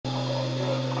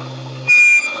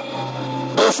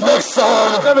This next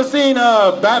song. Ever seen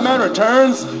Batman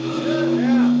Returns?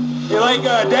 You like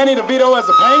Danny Devito as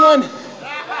a penguin?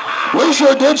 We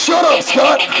sure did. Shut up,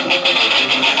 Scott.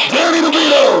 Danny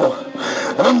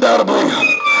Devito.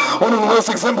 Undoubtedly one of the most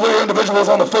exemplary individuals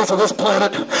on the face of this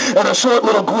planet, and a short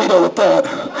little Guido at that.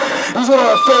 He's one of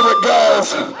our favorite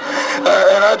guys,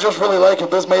 and I just really like if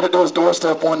this made it to his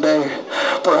doorstep one day.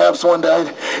 Perhaps one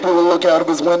day he will look out of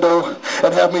his window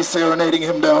and have me serenading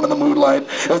him down in the moonlight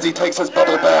as he takes his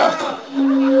bubble bath.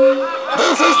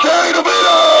 This is Danny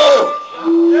DeVito!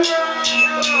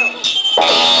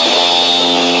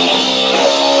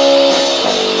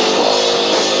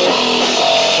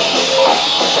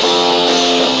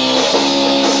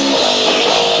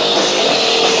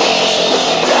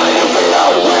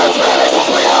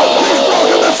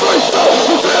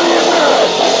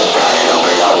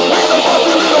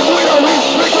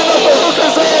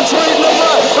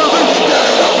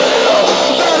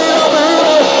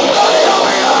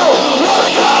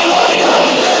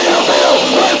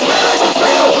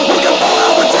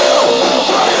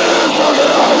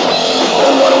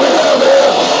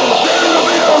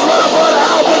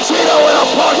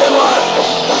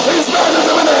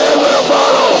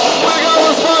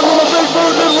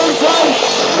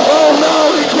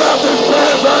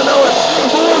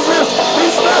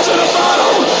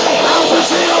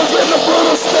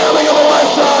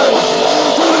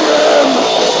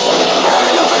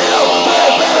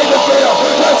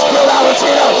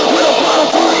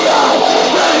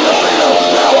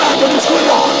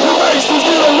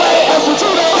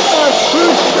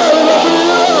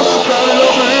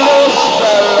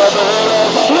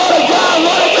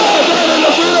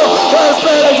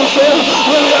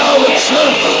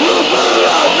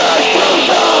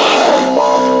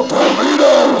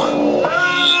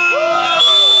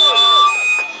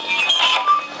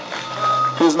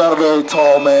 He's not a very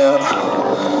tall man,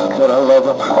 but I love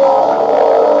him.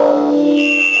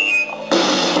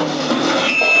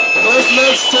 This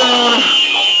next tune